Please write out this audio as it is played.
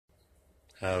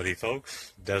Howdy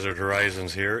folks, Desert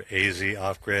Horizons here, AZ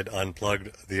Off-Grid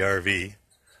Unplugged the RV.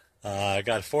 I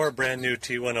got 4 brand new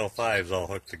T-105's all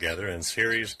hooked together in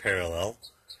series parallel.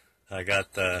 I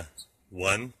got the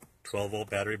one 12-volt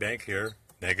battery bank here,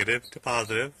 negative to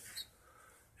positive.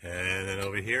 And then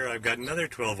over here I've got another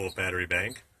 12-volt battery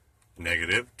bank,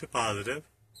 negative to positive.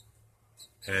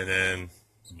 And then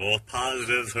both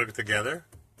positives hooked together,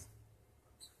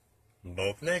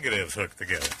 both negatives hooked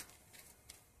together.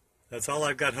 That's all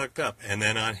I've got hooked up. And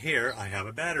then on here, I have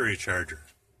a battery charger.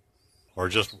 Or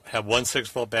just have one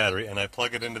 6-volt battery, and I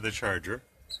plug it into the charger.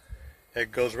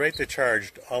 It goes right to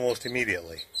charged almost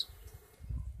immediately.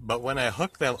 But when I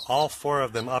hook them, all 4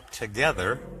 of them up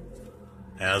together,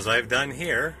 as I've done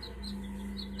here,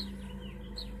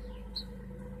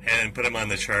 and put them on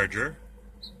the charger,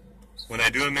 when I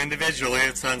do them individually,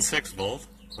 it's on 6-volt.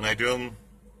 When I do them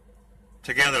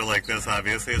together like this,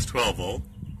 obviously, it's 12-volt.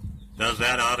 Does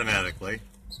that automatically.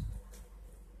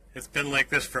 It's been like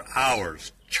this for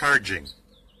hours, charging.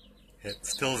 It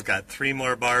still's got 3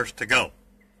 more bars to go.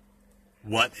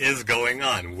 What is going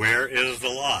on? Where is the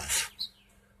loss?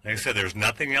 Like I said, there's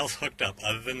nothing else hooked up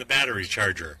other than the battery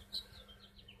charger.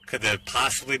 Could that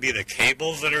possibly be the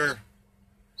cables that are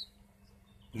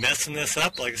messing this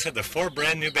up? Like I said, the 4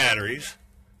 brand new batteries,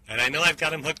 and I know I've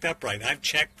got them hooked up right. I've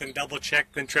checked and double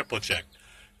checked and triple checked.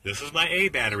 This is my A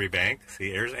battery bank.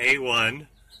 See, there's A1,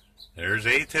 there's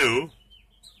A2,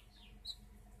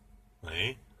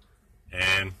 see?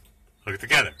 And hook it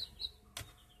together.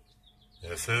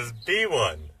 This is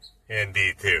B1 and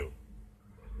B2,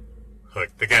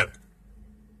 hooked together.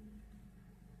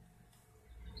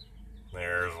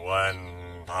 There's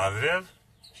one positive,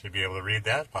 should be able to read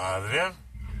that, positive,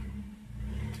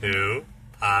 2,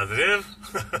 positive.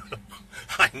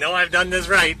 I know I've done this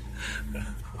right.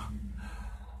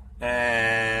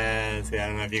 And see, I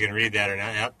don't know if you can read that or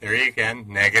not. Yep, there you can.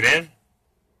 Negative.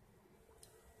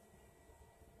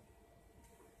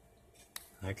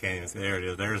 I can't even see. There it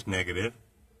is. There's negative.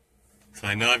 So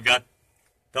I know I've got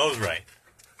those right.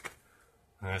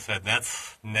 And I said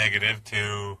that's negative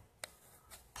to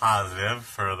positive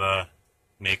for the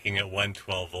making it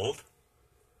 112-volt.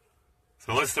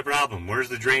 So what's the problem? Where's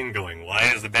the drain going?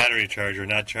 Why is the battery charger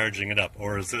not charging it up?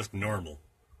 Or is this normal?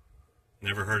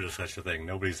 Never heard of such a thing.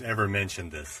 Nobody's ever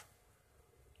mentioned this.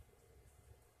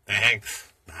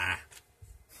 Thanks. Bye.